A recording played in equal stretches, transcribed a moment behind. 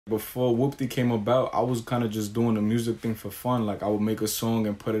Before Whoopty came about, I was kind of just doing the music thing for fun. Like I would make a song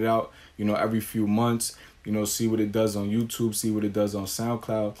and put it out, every few months, see what it does on YouTube, see what it does on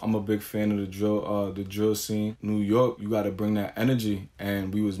SoundCloud. I'm a big fan of the drill scene. New York, you got to bring that energy.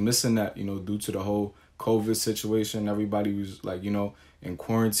 And we was missing that, due to the whole COVID situation. Everybody was like, in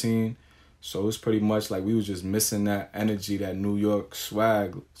quarantine. So it's pretty much like we was just missing that energy, that New York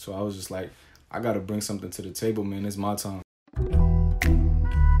swag. So I was just like, I got to bring something to the table, man. It's my time.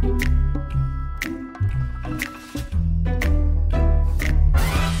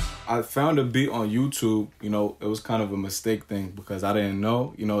 I found a beat on YouTube, it was kind of a mistake thing because I didn't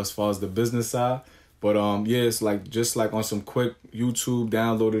know, as far as the business side. But yeah, it's like just like on some quick YouTube,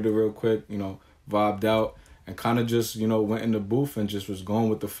 downloaded it real quick, vibed out and kind of just, went in the booth and just was going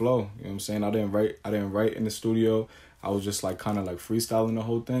with the flow. You know what I'm saying? I didn't write in the studio. I was just like kind of like freestyling the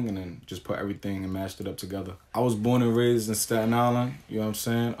whole thing and then just put everything and mashed it up together. I was born and raised in Staten Island, you know what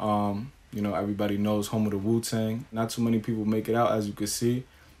I'm saying? Everybody knows home of the Wu-Tang. Not too many people make it out, as you can see.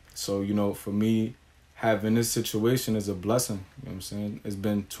 So, for me, having this situation is a blessing, you know what I'm saying? It's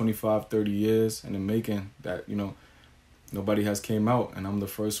been 25, 30 years in the making that, nobody has came out, and I'm the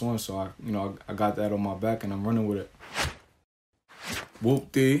first one. So, I got that on my back, and I'm running with it.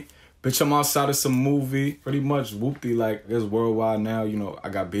 Whoopty. Bitch, I'm outside of some movie. Pretty much Whoopty, like, it's worldwide now. I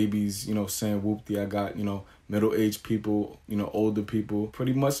got babies, saying Whoopty. I got, middle-aged people, older people.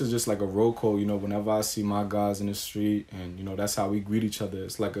 Pretty much it's just like a roll call, whenever I see my guys in the street. And, that's how we greet each other.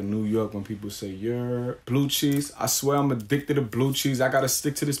 It's like a New York when people say, "You're blue cheese." I swear I'm addicted to blue cheese. I gotta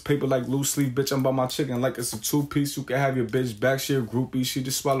stick to this paper like loose sleeve. Bitch, I'm about my chicken like it's a two-piece. You can have your bitch back. She a groupie. She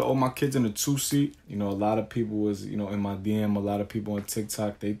just swallow all my kids in a two-seat. A lot of people was, in my DM, a lot of people on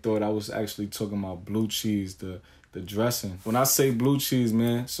TikTok, they thought I was actually talking about blue cheese, the dressing. When I say blue cheese,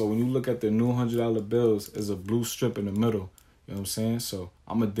 man, so when you look at the new $100 bills, there's a blue strip in the middle. You know what I'm saying? So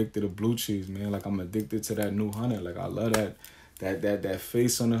I'm addicted to blue cheese, man. Like I'm addicted to that new 100. Like I love that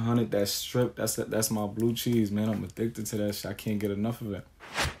face on the 100, that strip. That's my blue cheese, man. I'm addicted to that shit. I can't get enough of it.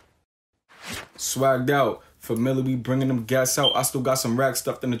 Swagged out. Millie, we bringing them gas out. I still got some racks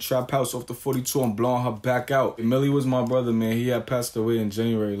stuffed in the trap house. Off the 42, I'm blowing her back out. Millie was my brother, man. He had passed away in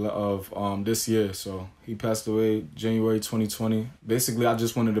January of this year. So he passed away January 2020. Basically, I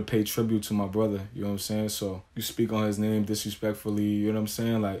just wanted to pay tribute to my brother. You know what I'm saying? So you speak on his name disrespectfully. You know what I'm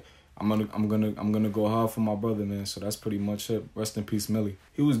saying? Like I'm gonna go hard for my brother, man. So that's pretty much it. Rest in peace, Millie.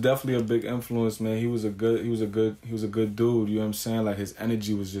 He was definitely a big influence, man. He was a good dude. You know what I'm saying? Like his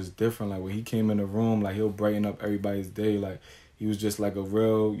energy was just different. Like when he came in the room, like he'll brighten up everybody's day. Like he was just like a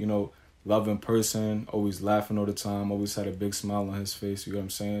real, loving person. Always laughing all the time. Always had a big smile on his face. You know what I'm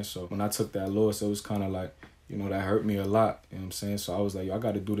saying? So when I took that loss, it was kind of like, that hurt me a lot. You know what I'm saying? So I was like, yo, I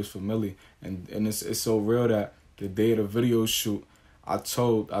got to do this for Millie. And it's so real that the day of the video shoot, I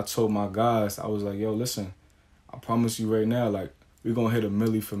told my guys, I was like, yo, listen, I promise you right now, like, we're going to hit a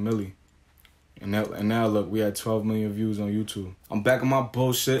milli for Millie. And now, look, we had 12 million views on YouTube. I'm back on my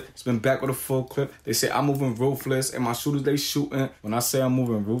bullshit. It's been back with a full clip. They say I'm moving ruthless, and my shooters, they shooting. When I say I'm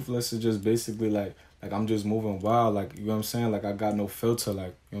moving ruthless, it's just basically like I'm just moving wild. Like, you know what I'm saying? Like, I got no filter. Like,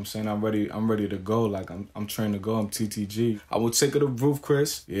 you know what I'm saying? I'm ready to go. Like, I'm trained to go. I'm TTG. I will take you to Roof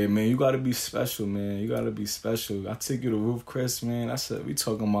Chris. Yeah, man, you got to be special, man. You got to be special. I take you to Roof Chris, man. I said, we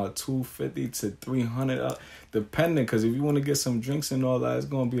talking about $250 to $300, depending. Because if you want to get some drinks and all that, it's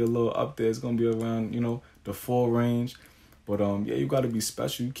going to be a little up there. It's going to be around, the 4 range. But, yeah, you got to be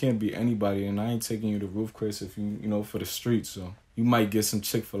special. You can't be anybody. And I ain't taking you to Roof Chris if you, for the streets, so. You might get some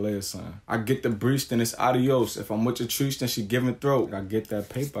Chick-fil-A or something. I get the breach, then it's adios. If I'm with your trees, then she giving throat. I get that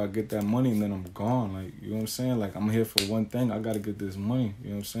paper, I get that money, and then I'm gone. Like, you know what I'm saying? Like, I'm here for one thing. I got to get this money. You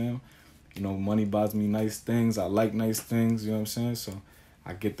know what I'm saying? Money buys me nice things. I like nice things. You know what I'm saying? So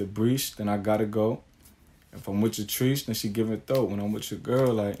I get the breach, then I got to go. If I'm with your trees, then she giving throat. When I'm with your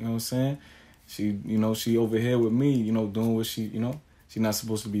girl, like, you know what I'm saying? She, she over here with me, doing what she, she not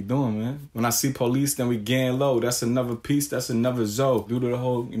supposed to be doing, man. When I see police, then we getting low. That's another piece. That's another zone. Due to the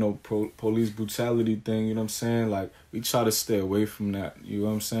whole, police brutality thing, you know what I'm saying? Like, we try to stay away from that. You know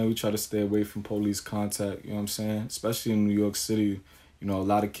what I'm saying? We try to stay away from police contact, you know what I'm saying? Especially in New York City, a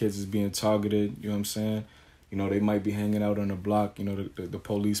lot of kids is being targeted, you know what I'm saying? They might be hanging out on the block. The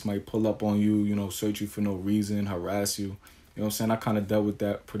police might pull up on you, search you for no reason, harass you. You know what I'm saying? I kind of dealt with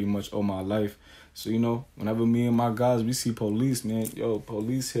that pretty much all my life. So, whenever me and my guys, we see police, man, yo,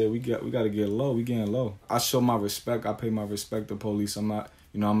 police here, we got to get low. We getting low. I show my respect. I pay my respect to police. I'm not,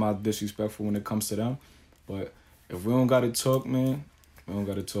 I'm not disrespectful when it comes to them. But if we don't got to talk, man, we don't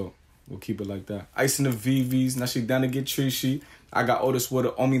got to talk. We'll keep it like that. Ice in the VVs, now she down to get treachy. I got all this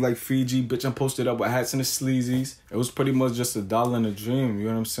water on me like Fiji. Bitch, I'm posted up with hats and the sleazies. It was pretty much just $1 and a dream, you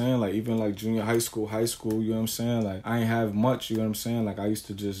know what I'm saying? Like, even like junior high school, you know what I'm saying? Like, I ain't have much, you know what I'm saying? Like, I used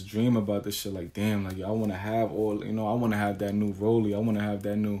to just dream about this shit like, damn, like, yo, I want to have all, you know, I want to have that new rollie. I want to have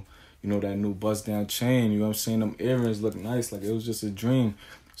that new, you know, that new bust down chain, you know what I'm saying? Them earrings look nice. Like, it was just a dream.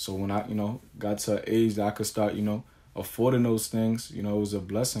 So when I, you know, got to an age that I could start, you know, affording those things, you know, it was a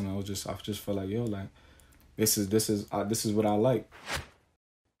blessing. I just felt like, yo, like, this is what I like.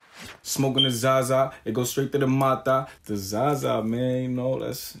 Smoking the Zaza, it goes straight to the Mata. The Zaza, man, you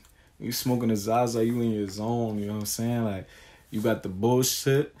know, you smoking the Zaza, you in your zone, you know what I'm saying? Like, you got the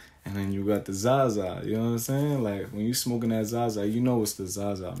bullshit, and then you got the Zaza, you know what I'm saying? Like, when you smoking that Zaza, you know it's the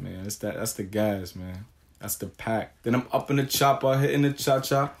Zaza, man. That's the gas, man. That's the pack. Then I'm up in the chopper, hitting the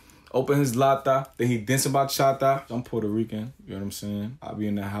cha-cha. Open his lata, then he dancing bachata. I'm Puerto Rican, you know what I'm saying? I be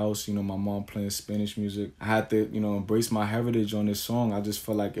in the house, you know, my mom playing Spanish music. I had to, you know, embrace my heritage on this song. I just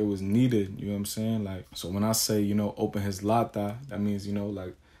felt like it was needed, you know what I'm saying? Like, so when I say, you know, open his lata, that means, you know,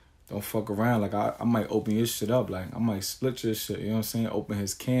 like, don't fuck around. Like, I might open your shit up. Like, I might split your shit, you know what I'm saying? Open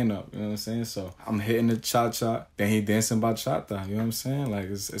his can up, you know what I'm saying? So I'm hitting the cha-cha, then he dancing bachata, you know what I'm saying? Like,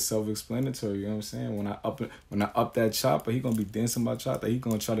 it's self-explanatory, you know what I'm saying? When I up that chopper, he gonna be dancing bachata. He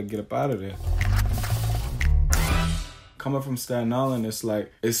gonna try to get up out of there. Coming from Staten Island, it's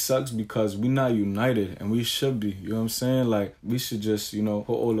like, it sucks because we not united, and we should be, you know what I'm saying? Like, we should just, you know,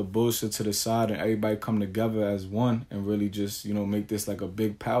 put all the bullshit to the side and everybody come together as one and really just, you know, make this like a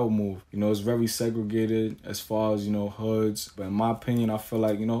big power move. You know, it's very segregated as far as, you know, hoods, but in my opinion, I feel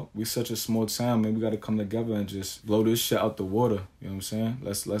like, you know, we such a small town, man, we gotta come together and just blow this shit out the water, you know what I'm saying?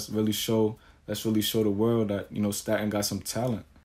 Let's really show the world that, you know, Staten got some talent.